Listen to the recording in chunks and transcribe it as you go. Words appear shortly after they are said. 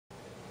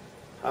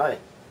Hi,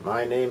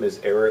 my name is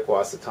Eric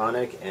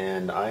Wasatanik,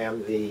 and I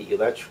am the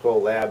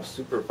electrical lab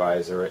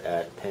supervisor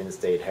at Penn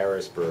State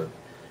Harrisburg.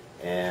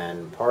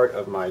 And part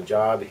of my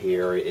job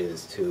here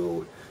is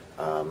to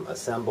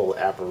assemble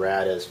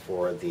apparatus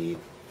for the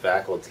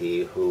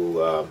faculty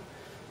who,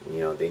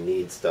 they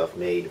need stuff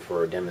made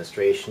for a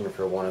demonstration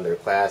for one of their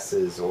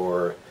classes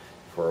or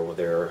for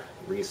their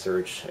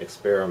research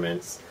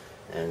experiments.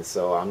 And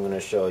so I'm going to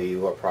show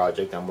you a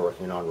project I'm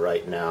working on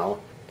right now.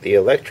 The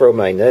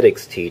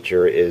electromagnetics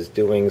teacher is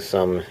doing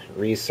some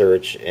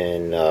research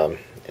in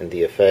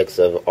the effects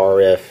of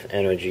RF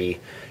energy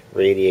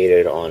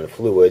radiated on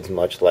fluids,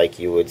 much like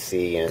you would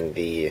see in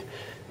the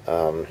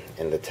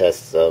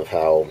tests of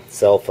how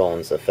cell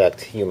phones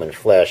affect human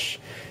flesh.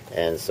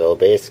 And so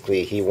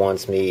basically he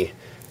wants me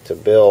to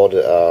build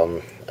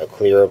a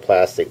clear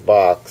plastic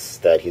box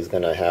that he's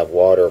going to have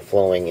water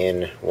flowing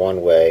in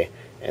one way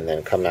and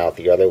then come out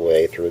the other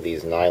way through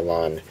these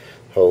nylon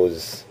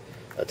hose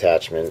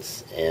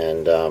attachments,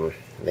 and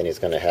then he's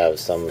going to have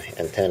some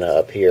antenna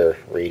up here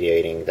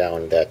radiating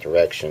down that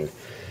direction.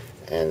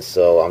 And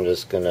so I'm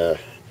just going to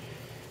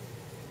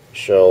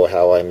show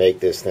how I make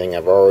this thing.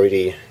 I've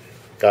already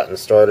gotten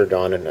started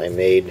on it, and I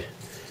made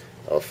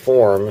a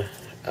form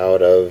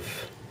out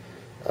of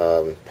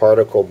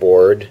particle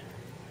board.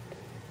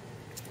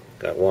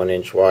 Got 1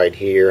 inch wide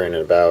here and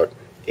about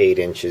 8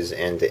 inches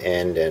end to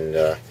end, and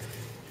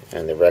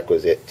the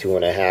requisite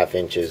 2.5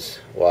 inches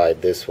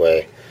wide this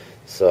way.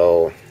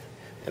 So,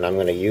 and I'm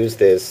going to use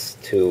this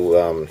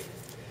to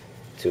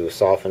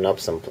soften up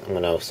some. I'm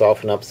going to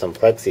soften up some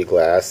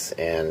plexiglass,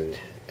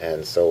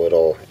 and so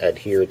it'll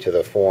adhere to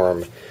the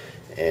form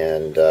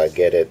and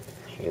get it,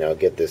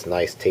 get this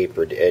nice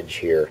tapered edge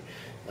here.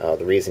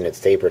 The reason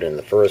it's tapered in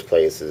the first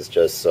place is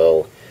just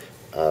so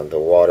the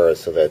water,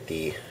 so that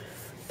the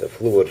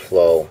fluid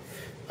flow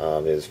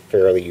is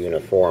fairly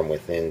uniform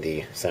within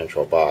the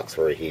central box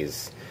where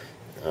he's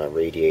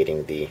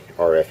radiating the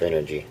RF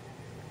energy.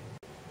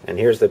 And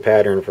here's the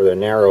pattern for the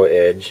narrow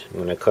edge. I'm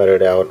going to cut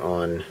it out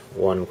on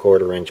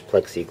 1/4 inch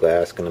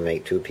plexiglass. Going to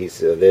make 2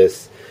 pieces of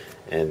this,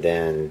 and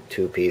then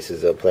 2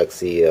 pieces of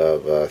plexi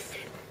of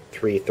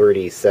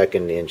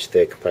 3/32 inch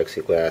thick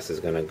plexiglass is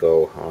going to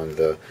go on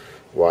the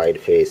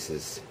wide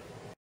faces.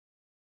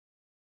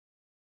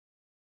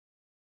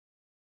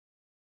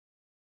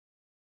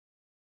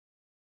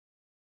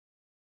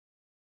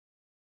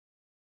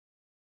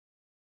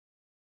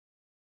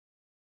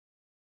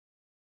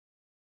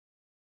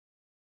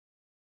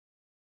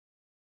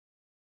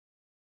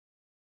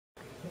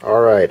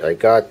 Alright, I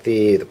got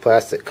the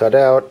plastic cut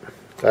out,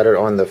 got it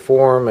on the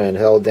form and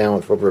held down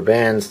with rubber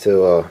bands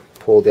to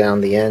pull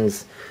down the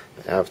ends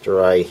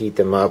after I heat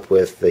them up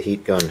with the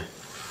heat gun.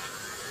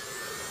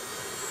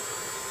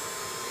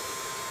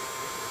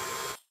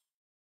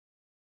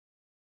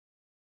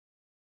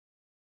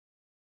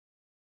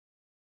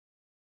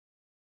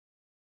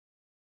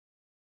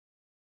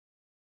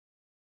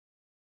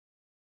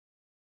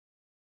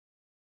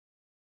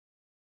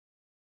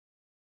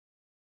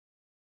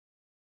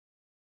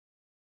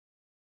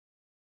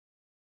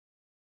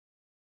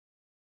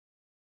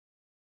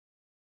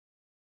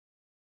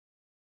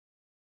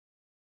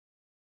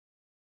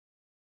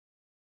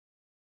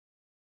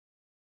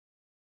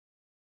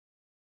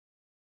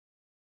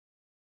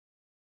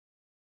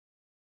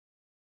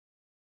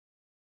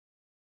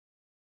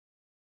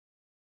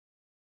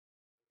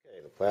 Okay,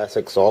 the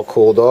plastic's all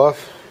cooled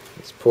off.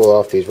 Let's pull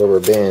off these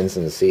rubber bands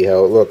and see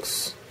how it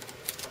looks.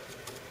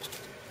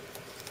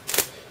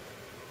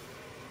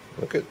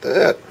 Look at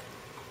that.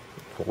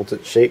 Holds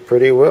its shape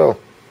pretty well.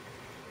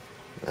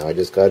 Now I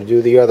just got to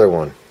do the other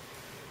one.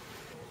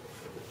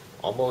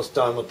 Almost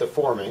done with the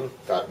forming.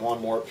 Got one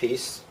more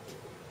piece.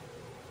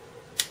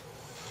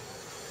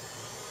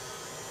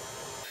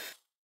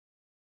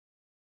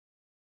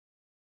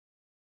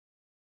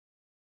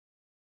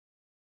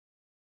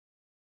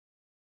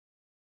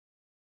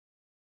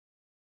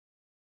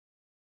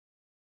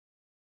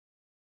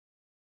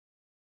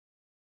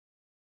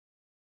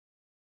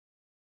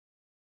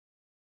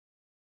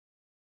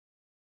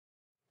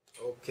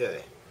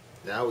 Okay,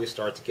 now we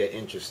start to get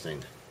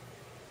interesting.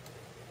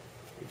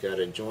 We got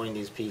to join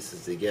these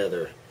pieces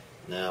together.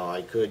 Now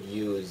I could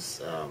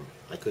use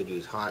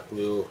hot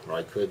glue, or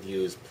I could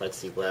use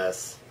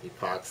plexiglass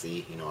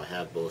epoxy. I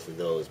have both of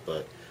those,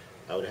 but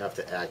I would have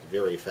to act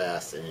very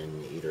fast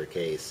in either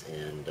case,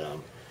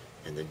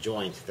 and the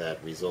joint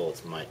that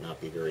results might not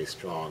be very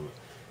strong.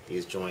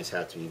 These joints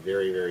have to be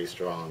very, very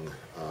strong,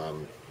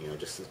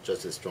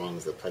 just as strong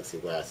as the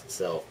plexiglass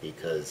itself,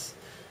 because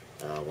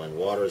when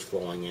water is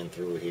flowing in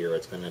through here,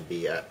 it's going to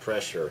be at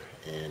pressure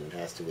and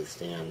has to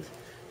withstand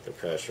the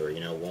pressure.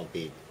 It won't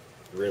be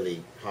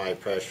really high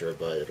pressure,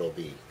 but it'll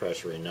be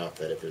pressure enough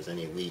that if there's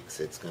any leaks,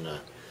 it's going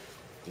to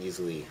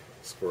easily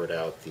squirt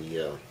out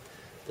the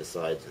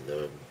sides,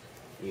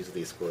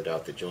 easily squirt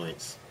out the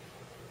joints.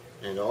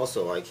 And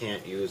also, I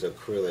can't use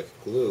acrylic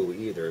glue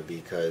either,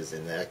 because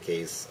in that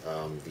case,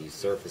 the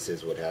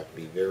surfaces would have to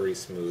be very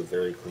smooth,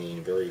 very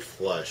clean, very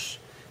flush.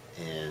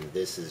 And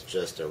this is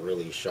just a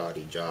really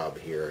shoddy job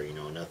here,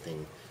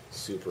 nothing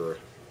super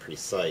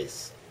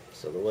precise.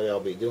 So the way I'll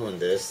be doing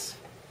this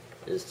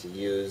is to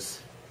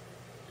use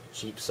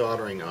cheap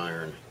soldering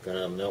iron.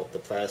 Gonna melt the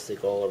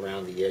plastic all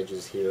around the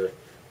edges here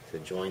to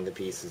join the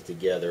pieces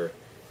together,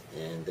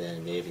 and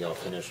then maybe I'll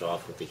finish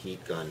off with the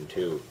heat gun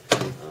too.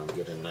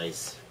 Get a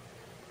nice,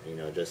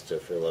 just to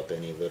fill up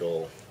any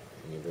little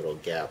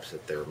gaps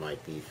that there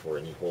might be, for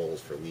any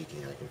holes for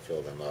leaking. I can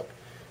fill them up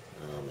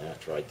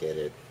after I get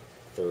it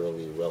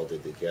thoroughly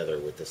welded together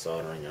with the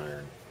soldering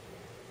iron.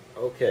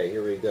 Okay,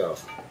 here we go.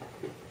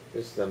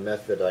 This is a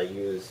method I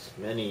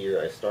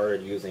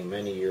started using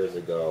many years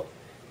ago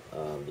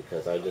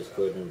because I just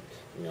couldn't,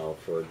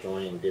 for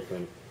joining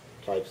different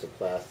types of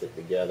plastic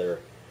together,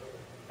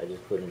 I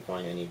just couldn't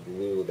find any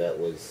glue that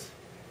was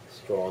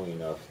strong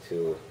enough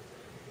to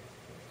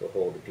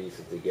hold the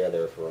pieces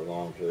together for a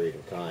long period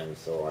of time,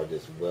 so I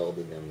just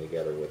welded them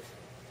together with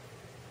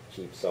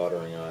cheap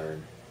soldering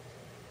iron.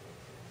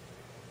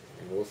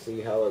 And we'll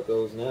see how it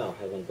goes now.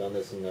 Haven't done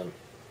this in a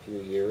few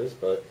years,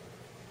 but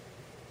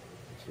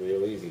it's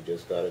real easy.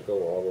 Just got to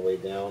go all the way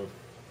down,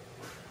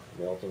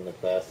 melting the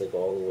plastic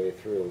all the way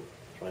through,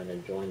 trying to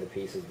join the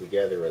pieces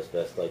together as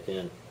best I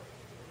can.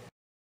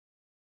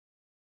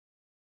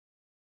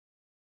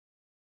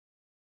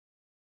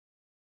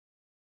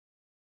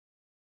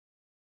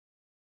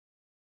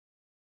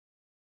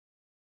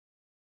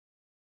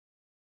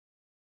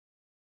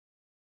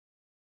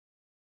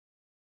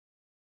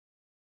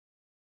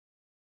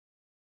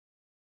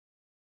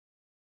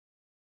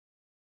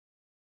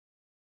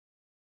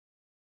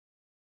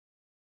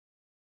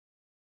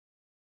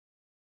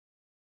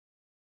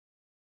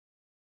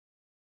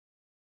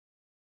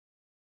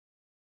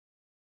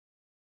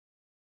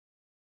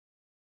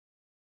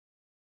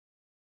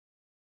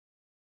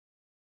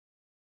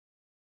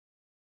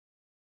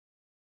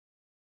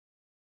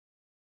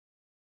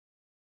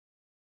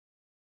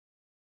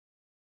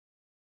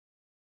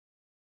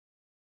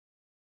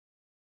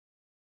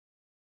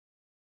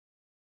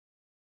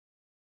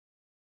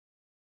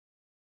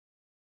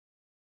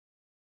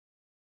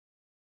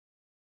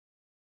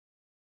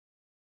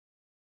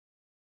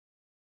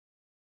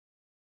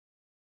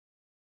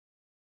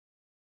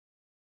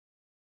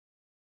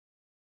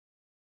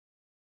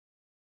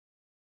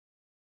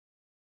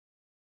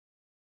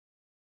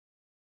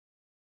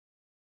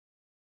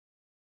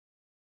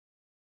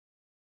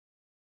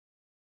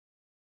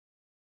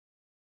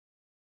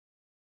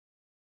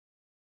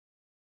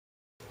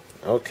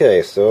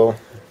 Okay, so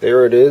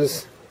there it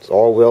is. It's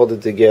all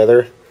welded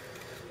together.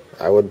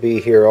 I would be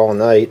here all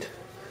night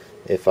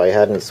if I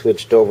hadn't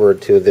switched over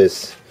to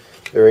this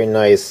very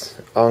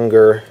nice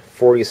Unger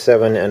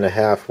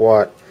 47.5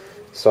 watt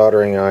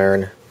soldering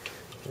iron.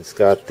 It's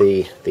got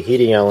the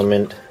heating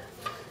element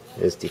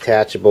is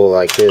detachable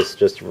like this,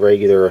 just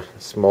regular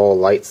small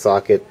light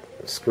socket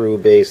screw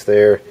base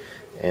there,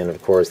 and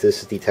of course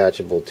this is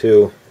detachable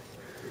too.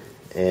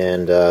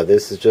 And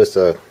this is just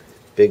a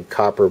big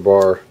copper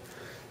bar.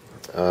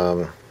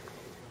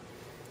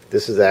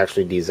 This is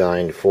actually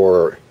designed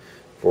for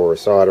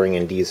soldering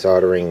and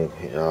desoldering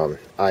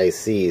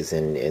ICs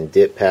and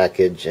dip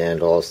package,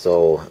 and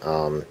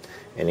also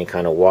any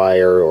kind of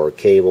wire or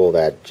cable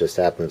that just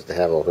happens to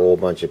have a whole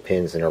bunch of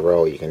pins in a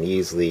row. You can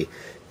easily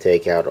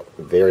take out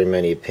very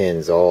many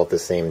pins all at the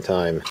same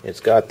time. It's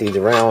got these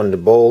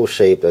round bowl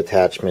shaped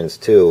attachments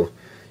too.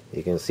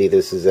 You can see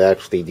this is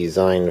actually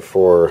designed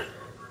for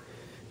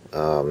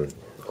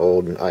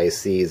old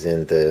ICs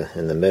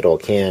in the metal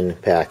can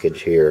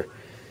package here.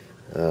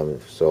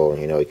 So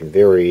you can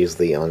very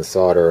easily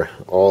unsolder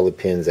all the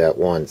pins at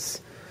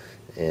once.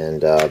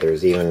 And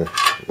there's even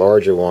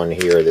larger one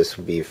here. This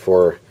would be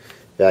for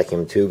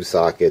vacuum tube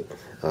socket.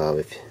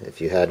 If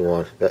you had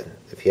one,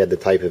 if you had the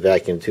type of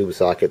vacuum tube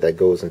socket that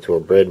goes into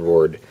a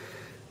breadboard,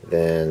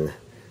 then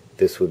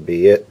this would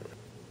be it.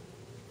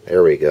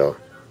 There we go.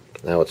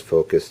 Now it's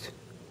focused.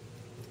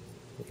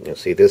 You can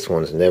see this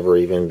one's never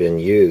even been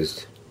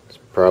used. It's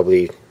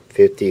probably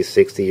 50,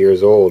 60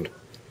 years old.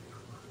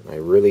 I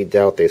really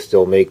doubt they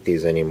still make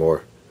these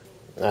anymore.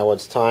 Now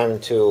it's time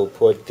to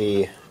put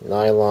the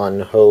nylon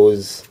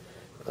hose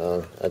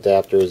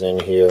adapters in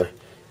here,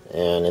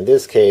 and in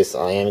this case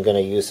I am going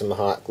to use some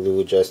hot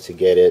glue just to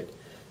get it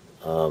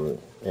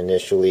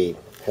initially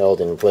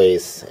held in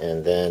place,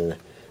 and then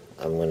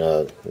I'm going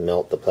to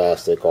melt the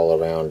plastic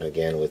all around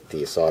again with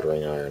the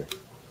soldering iron.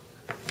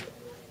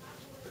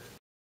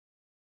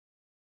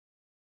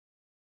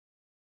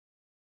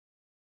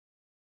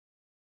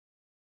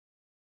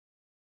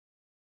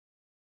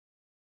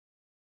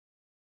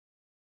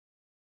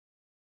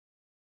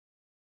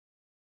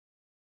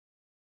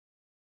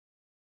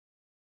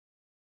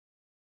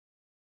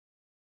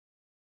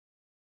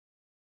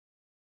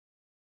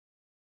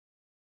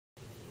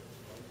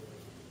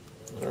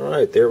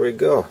 Alright, there we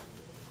go.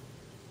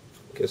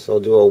 Guess I'll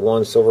do a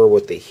once over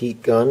with the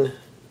heat gun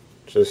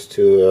just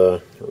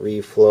to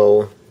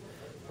reflow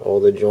all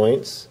the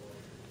joints,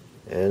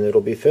 and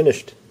it'll be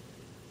finished.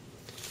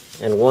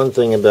 And one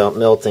thing about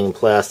melting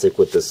plastic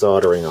with the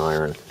soldering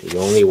iron, the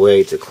only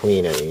way to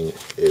clean it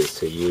is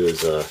to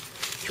use a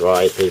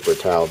dry paper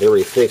towel,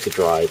 very thick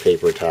dry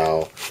paper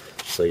towel,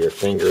 so your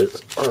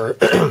fingers are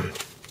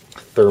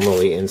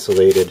thermally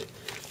insulated.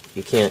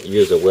 You can't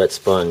use a wet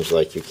sponge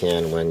like you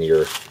can when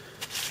you're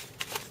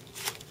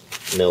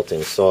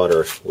melting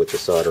solder with the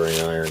soldering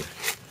iron.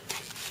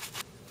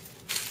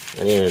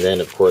 And even then,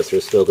 of course,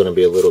 there's still going to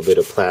be a little bit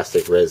of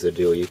plastic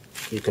residue.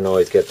 You can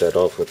always get that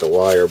off with a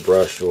wire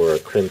brush or a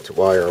crimped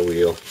wire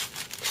wheel.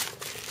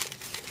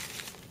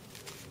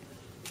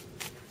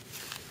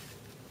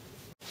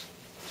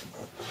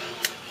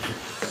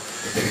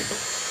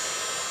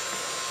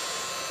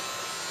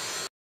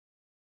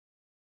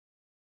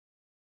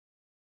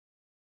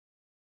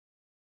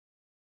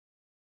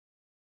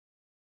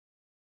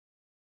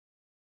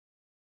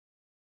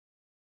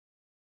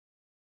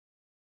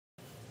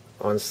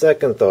 On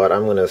second thought,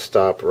 I'm going to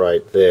stop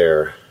right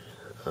there.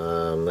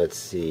 Let's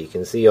see, you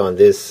can see on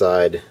this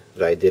side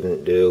that I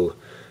didn't do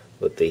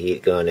with the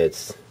heat gun,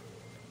 it's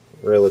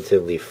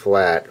relatively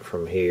flat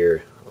from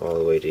here all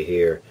the way to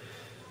here.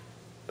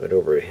 But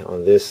over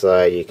on this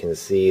side you can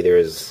see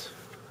there's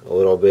a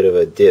little bit of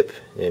a dip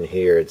in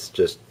here. It's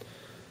just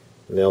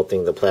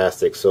melting the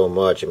plastic so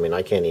much. I mean,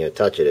 I can't even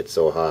touch it, it's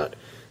so hot.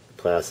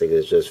 The plastic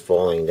is just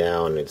falling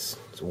down, it's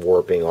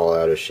warping all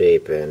out of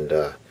shape, and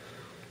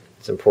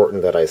it's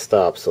important that I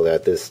stop so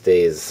that this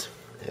stays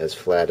as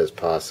flat as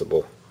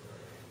possible.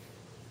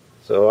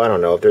 So I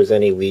don't know if there's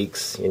any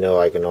leaks, you know,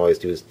 I can always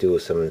do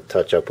some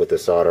touch up with the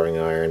soldering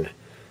iron,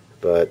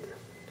 but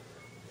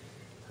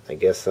I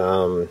guess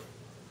I'll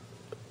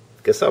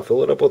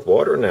fill it up with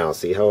water now,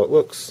 see how it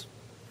looks.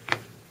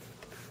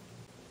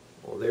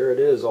 Well, there it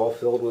is, all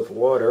filled with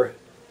water.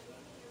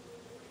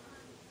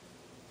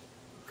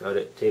 Got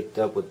it taped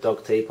up with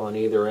duct tape on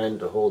either end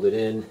to hold it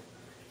in,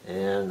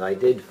 and I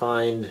did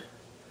find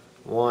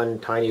one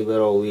tiny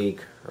little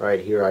leak right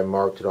here. I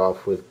marked it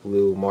off with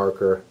blue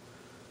marker.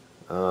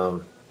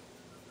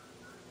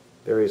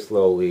 Very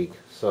slow leak,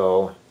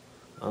 so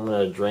I'm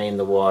going to drain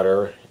the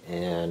water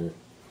and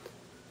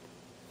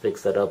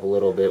fix that up a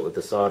little bit with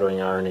the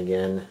soldering iron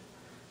again,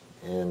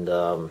 and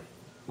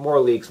more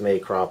leaks may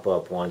crop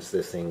up once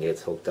this thing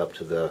gets hooked up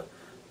to the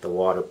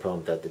water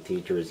pump that the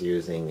teacher is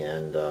using,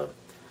 and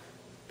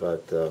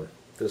but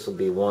this will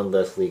be one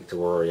less leak to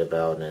worry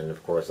about, and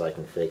of course I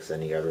can fix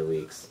any other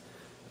leaks.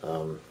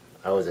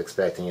 I was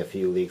expecting a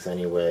few leaks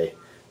anyway.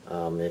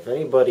 If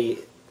anybody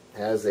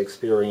has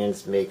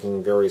experience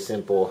making very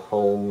simple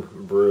home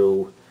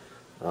brew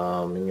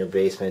in your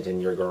basement,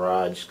 in your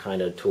garage kind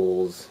of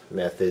tools,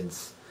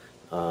 methods,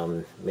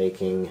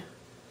 making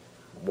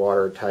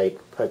watertight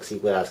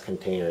plexiglass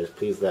containers,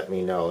 please let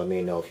me know. Let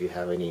me know if you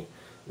have any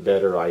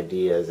better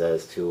ideas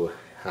as to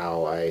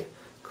how I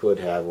could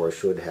have or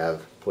should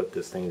have put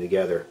this thing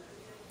together.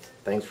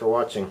 Thanks for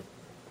watching.